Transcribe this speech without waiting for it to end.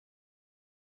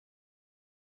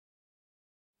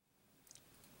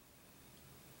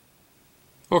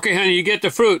Okay, honey, you get the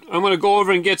fruit. I'm gonna go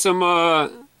over and get some.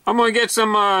 I'm gonna get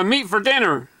some meat for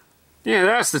dinner. Yeah,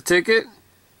 that's the ticket.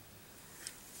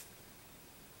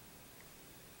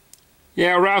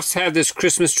 Yeah, Ralph's had this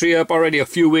Christmas tree up already a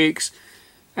few weeks.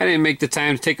 I didn't make the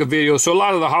time to take a video, so a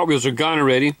lot of the Hot Wheels are gone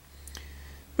already.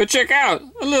 But check out,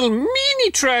 a little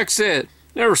mini track set.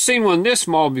 Never seen one this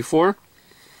small before.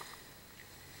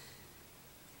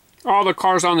 All the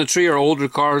cars on the tree are older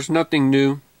cars, nothing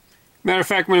new. Matter of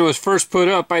fact, when it was first put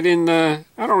up, I don't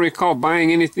recall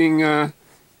buying anything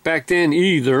back then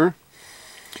either.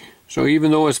 So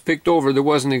even though it's picked over, there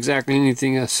wasn't exactly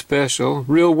anything special.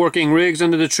 Real working rigs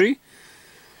under the tree.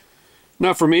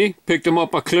 Not for me. Picked them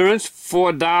up on clearance,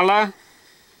 $4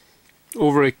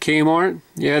 over at Kmart.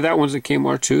 Yeah, that one's at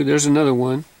Kmart too. There's another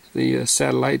one, the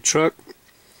satellite truck.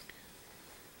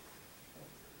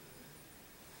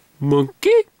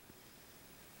 Monkey?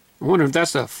 I wonder if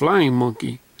that's a flying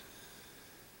monkey.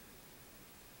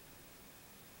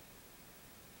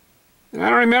 I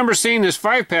don't remember seeing this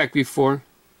 5-pack before.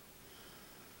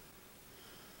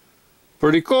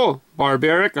 Pretty cool.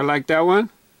 Barbaric, I like that one.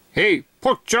 Hey,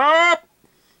 pork chop!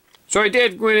 So I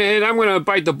did went ahead, I'm gonna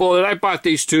bite the bullet. I bought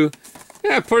these two.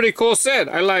 Yeah, pretty cool set.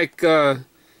 I like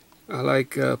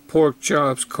pork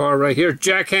chop's car right here.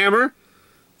 Jackhammer,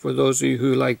 for those of you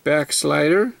who like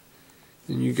backslider.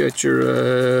 And you got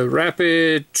your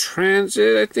rapid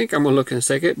transit, I think. I'm gonna look in a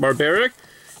second. Barbaric.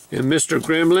 And Mr.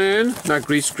 Gremlin, not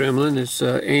Grease Gremlin, it's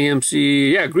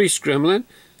AMC, yeah, Grease Gremlin.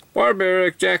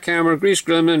 Barbaric, Jackhammer, Grease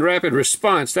Gremlin, Rapid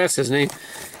Response, that's his name.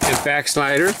 And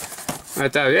Backslider. I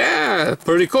thought, yeah,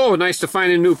 pretty cool. Nice to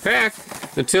find a new pack.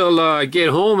 Until I get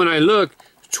home and I look,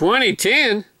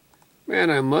 2010. Man,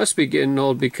 I must be getting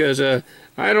old because I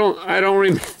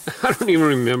don't even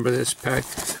remember this pack.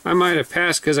 I might have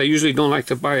passed because I usually don't like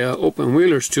to buy open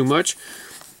wheelers too much.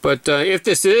 But if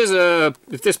this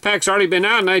pack's already been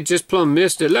out and I just plumb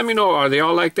missed it, let me know. Are they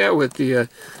all like that with the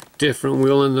different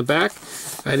wheel in the back?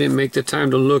 I didn't make the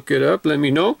time to look it up. Let me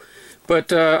know.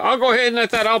 But I'll go ahead and I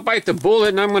thought I'll bite the bullet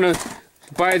and I'm going to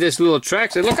buy this little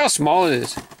track set. Look how small it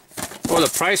is. Oh, the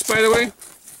price, by the way.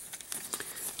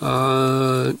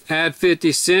 Add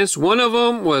 50 cents. One of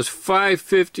them was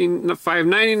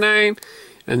 $5.99,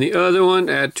 and the other one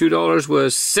at $2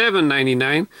 was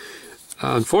 $7.99.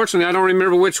 Unfortunately, I don't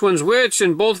remember which one's which,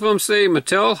 and both of them say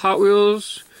Mattel, Hot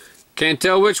Wheels. Can't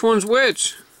tell which one's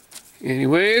which.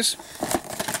 Anyways,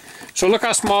 so look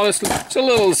how small this is. It's a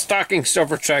little stocking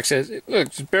stuffer track set. It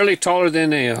looks barely taller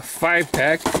than a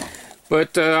 5-pack.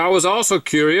 But I was also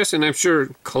curious, and I'm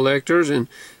sure collectors and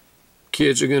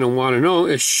kids are going to want to know.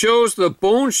 It shows the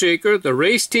Bone Shaker, the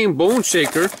race team Bone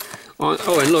Shaker.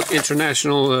 Oh, and look,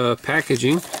 international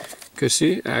packaging.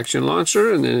 See, action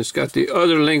launcher, and then it's got the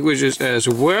other languages as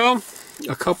well,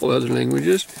 a couple other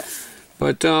languages.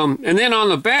 But and then on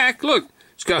the back, look,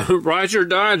 it's got Roger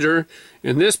Dodger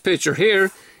in this picture here,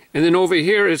 and then over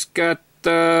here it's got give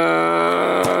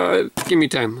me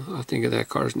time, I'll think of that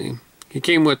car's name. He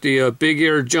came with the Big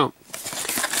Air Jump.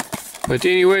 But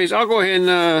anyways, I'll go ahead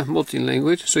and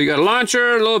multi-language. So you got a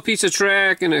launcher, a little piece of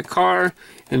track, and a car,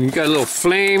 and you got a little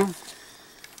flame,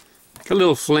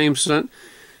 stunt.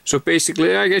 So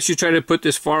basically, I guess you try to put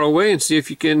this far away and see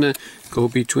if you can go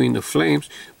between the flames.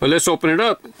 But let's open it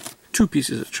up. 2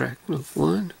 pieces of track.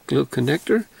 One little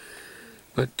connector.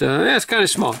 But that's kind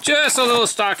of small. Just a little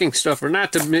stocking stuffer.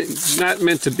 Not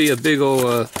meant to be a big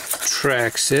old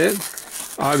track set.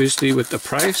 Obviously with the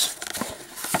price.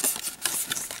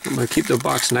 I'm going to keep the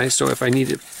box nice so if I need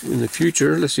it in the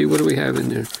future. Let's see, what do we have in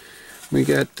there? We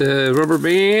got the rubber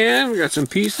band. We got some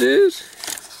pieces.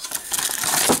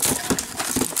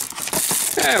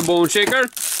 Yeah, Bone Shaker,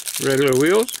 regular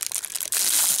wheels.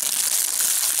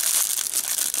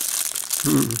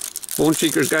 Bone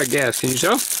Shaker's got gas, can you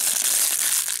tell?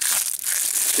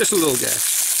 Just a little gas.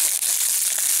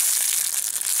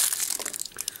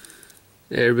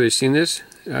 Everybody's seen this?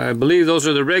 I believe those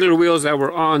are the regular wheels that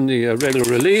were on the regular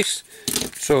release.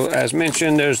 So as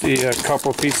mentioned, there's the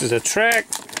couple pieces of track.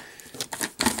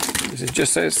 Is it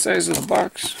just the size of the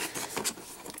box?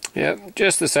 Yeah,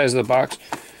 just the size of the box.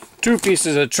 2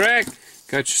 pieces of track.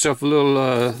 Got yourself a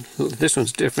little, this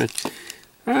one's different.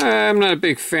 I'm not a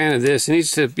big fan of this. It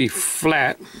needs to be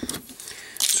flat.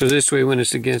 So this way when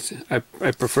it's against, I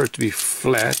prefer it to be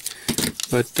flat.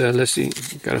 But let's see,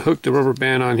 got to hook the rubber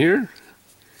band on here.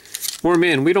 We're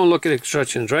men, we don't look at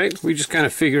instructions, right? We just kind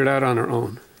of figure it out on our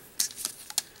own.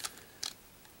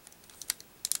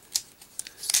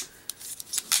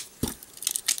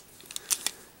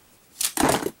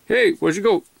 Hey, where'd you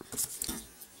go?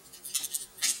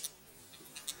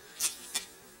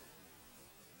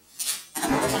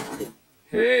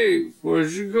 Hey,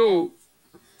 where'd you go?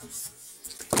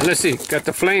 And let's see, got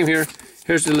the flame here.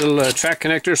 Here's the little track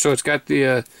connector, so it's got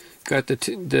the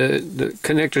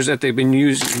connectors that they've been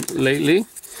using lately.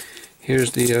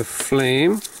 Here's the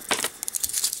flame.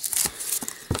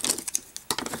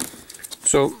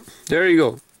 So there you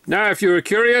go. Now if you were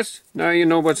curious, now you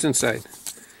know what's inside.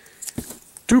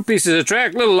 2 pieces of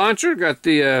track, little launcher, got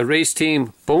the Race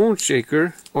Team Bone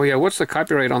Shaker. Oh yeah, what's the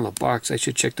copyright on the box? I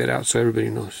should check that out so everybody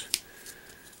knows.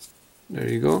 There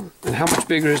you go. And how much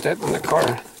bigger is that than the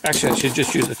car? Actually, I should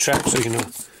just use the track so you know.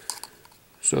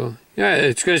 So, yeah,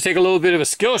 it's going to take a little bit of a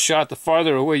skill shot the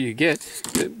farther away you get.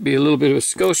 It'd be a little bit of a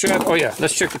skill shot. Oh, yeah,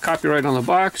 let's check the copyright on the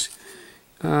box.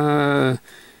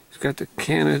 It's got the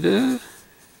Canada,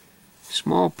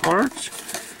 small parts.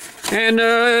 And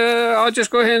I'll just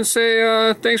go ahead and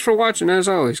say thanks for watching, as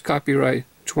always. Copyright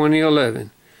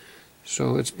 2011.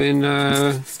 So it's been,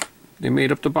 they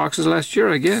made up the boxes last year,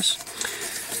 I guess.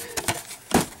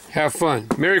 Have fun.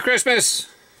 Merry Christmas.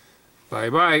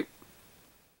 Bye-bye.